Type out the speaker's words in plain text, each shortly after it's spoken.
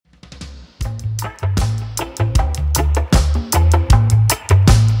Welcome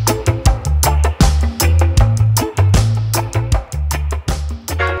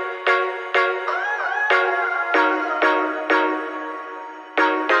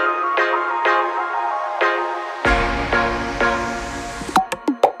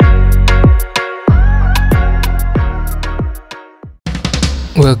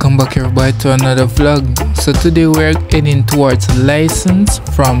back everybody to another vlog. So today we're heading towards License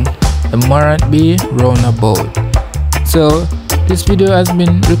from the MORANT Bay roundabout. So this video has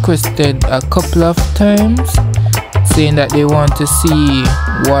been requested a couple of times, saying that they want to see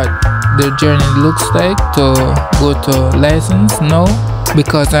what the journey looks like to go to License now,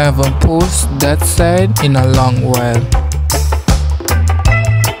 because I haven't posted that side in a long while.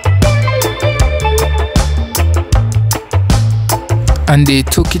 And they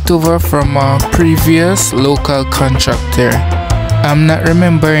took it over from a previous local contractor. I'm not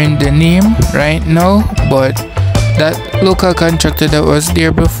remembering the name right now, but that local contractor that was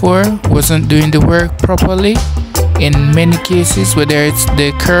there before wasn't doing the work properly in many cases, whether it's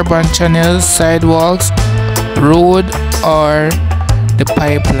the curb and channels, sidewalks, road, or the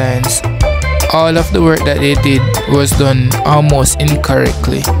pipelines. All of the work that they did was done almost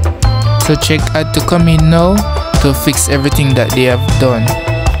incorrectly. So CHRUCH had to come in now to fix everything that they have done.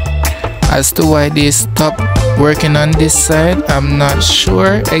 As to why they stopped working on this side, I'm not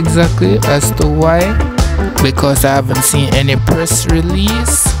sure exactly as to why, because I haven't seen any press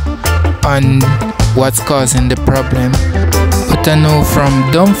release on what's causing the problem. But I know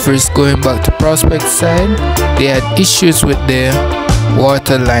from Dumfries going back to Prospect side, they had issues with the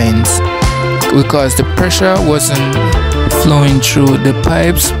water lines because the pressure wasn't flowing through the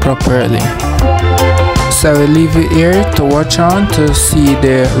pipes properly. So I will leave it here to watch on to see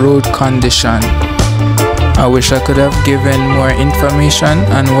the road condition. I wish I could have given more information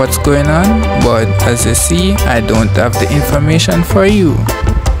on what's going on, but as you see, I don't have the information for you.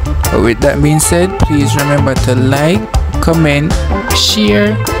 But with that being said, please remember to like, comment,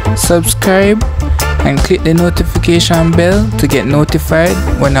 share, subscribe, and click the notification bell to get notified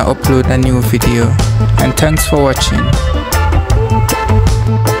when I upload a new video. And thanks for watching.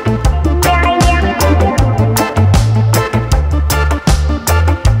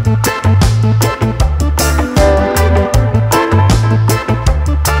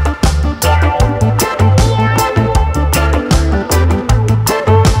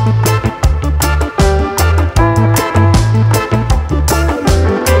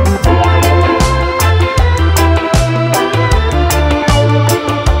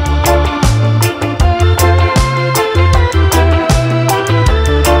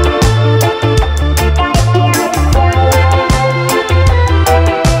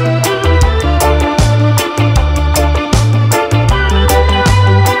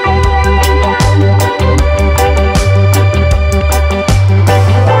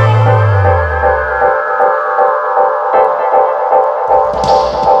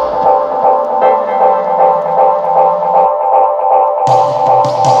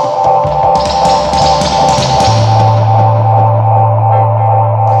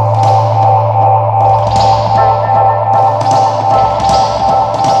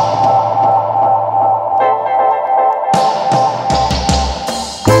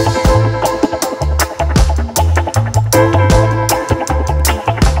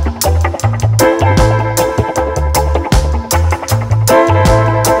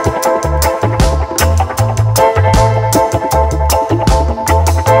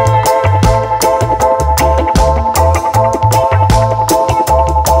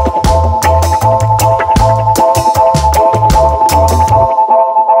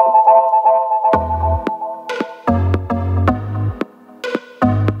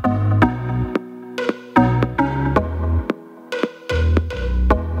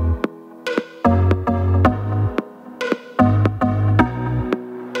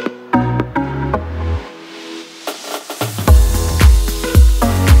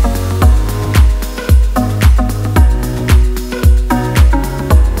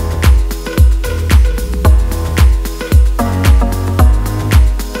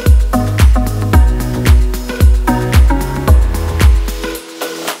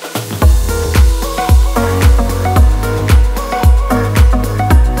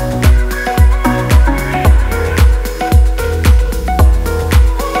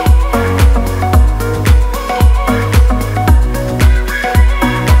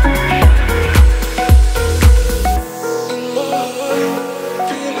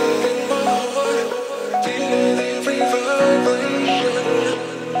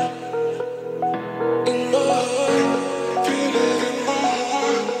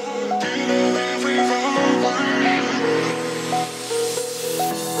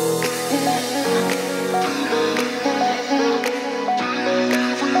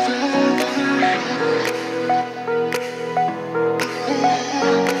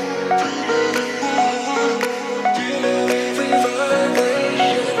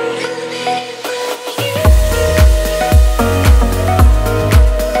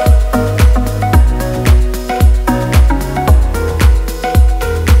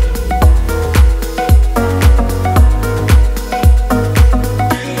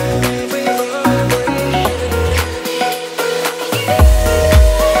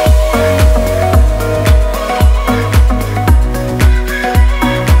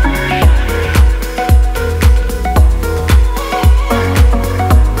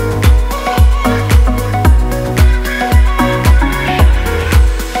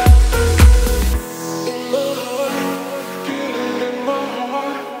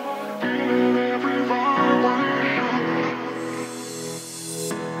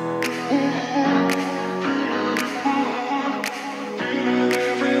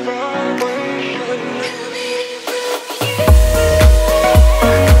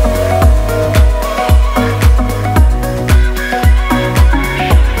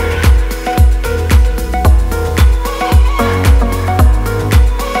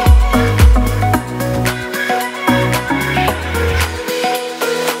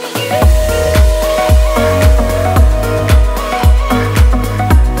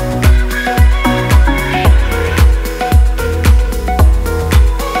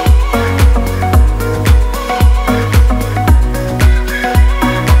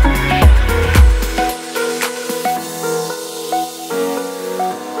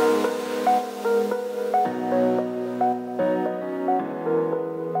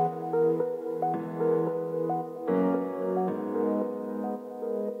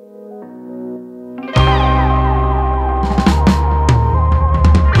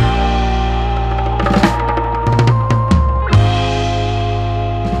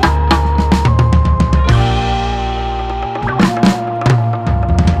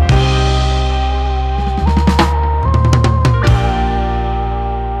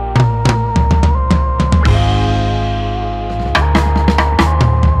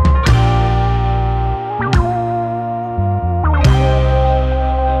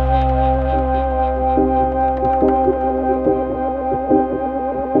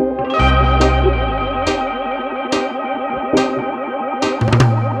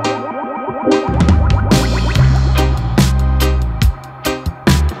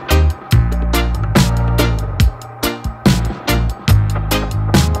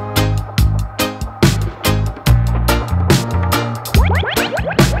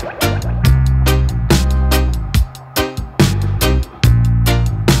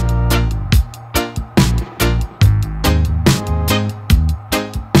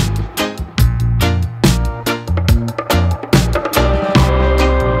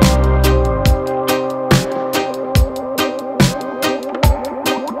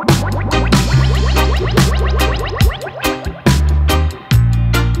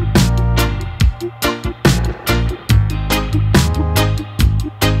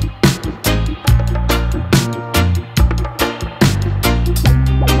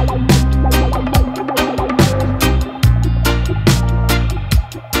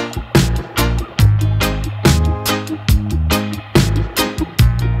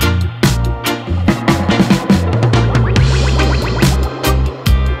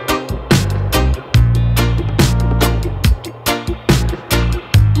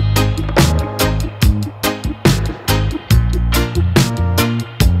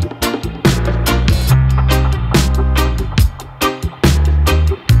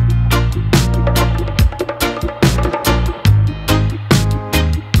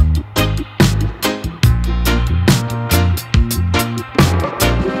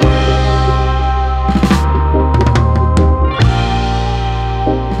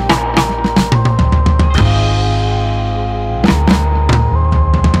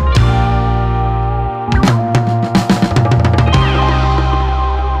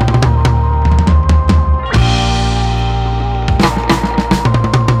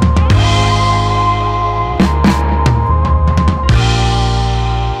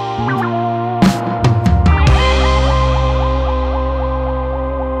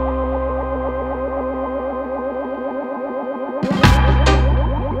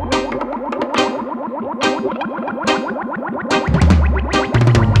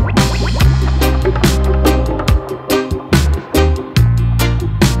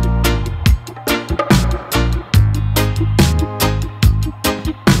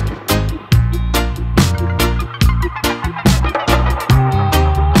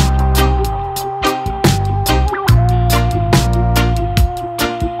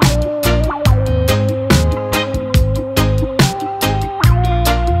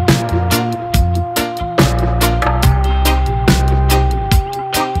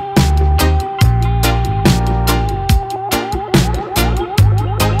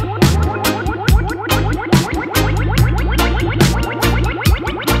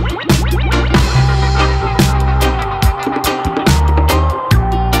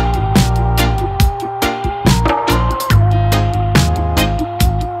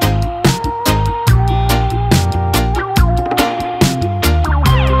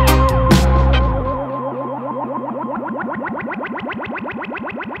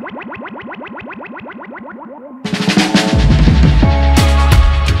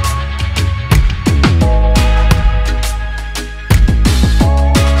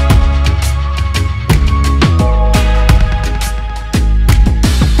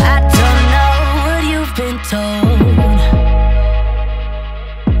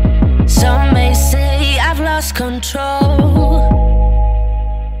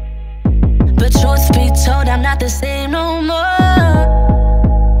 not the same no more.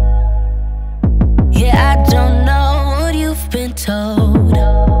 Yeah, I don't know what you've been told.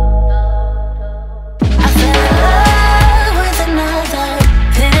 I fell in love with another,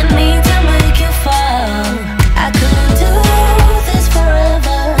 didn't mean to make you fall. I couldn't do this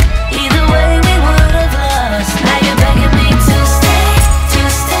forever, either way we would have lost. Now you're begging me to stay,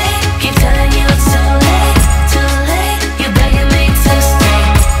 keep telling you it's too late, too late. You're begging me to stay,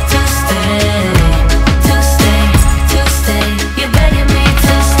 to stay, to stay, to stay. You're begging me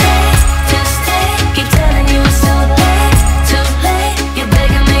to stay, keep telling you it's too late, too late. You're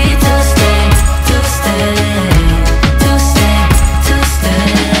begging me to stay, to stay, to stay, to stay.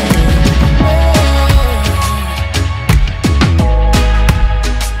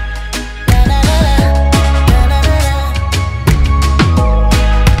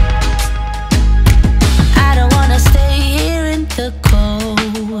 I don't wanna stay here in the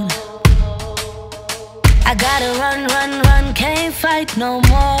cold. I gotta run, run, run, can't fight no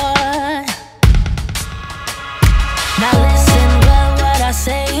more. Now listen well, what I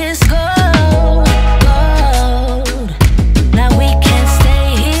say is gold, gold. Now we can't stay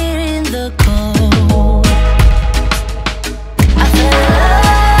here in the cold. I fell in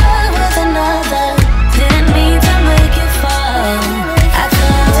love with another, didn't mean to make you fall. I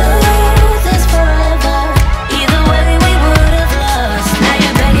couldn't do this forever, either way we would have lost. Now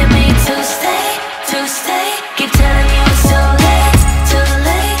you're begging me to stay, keep telling you it's too late, too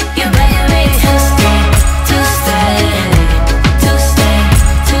late.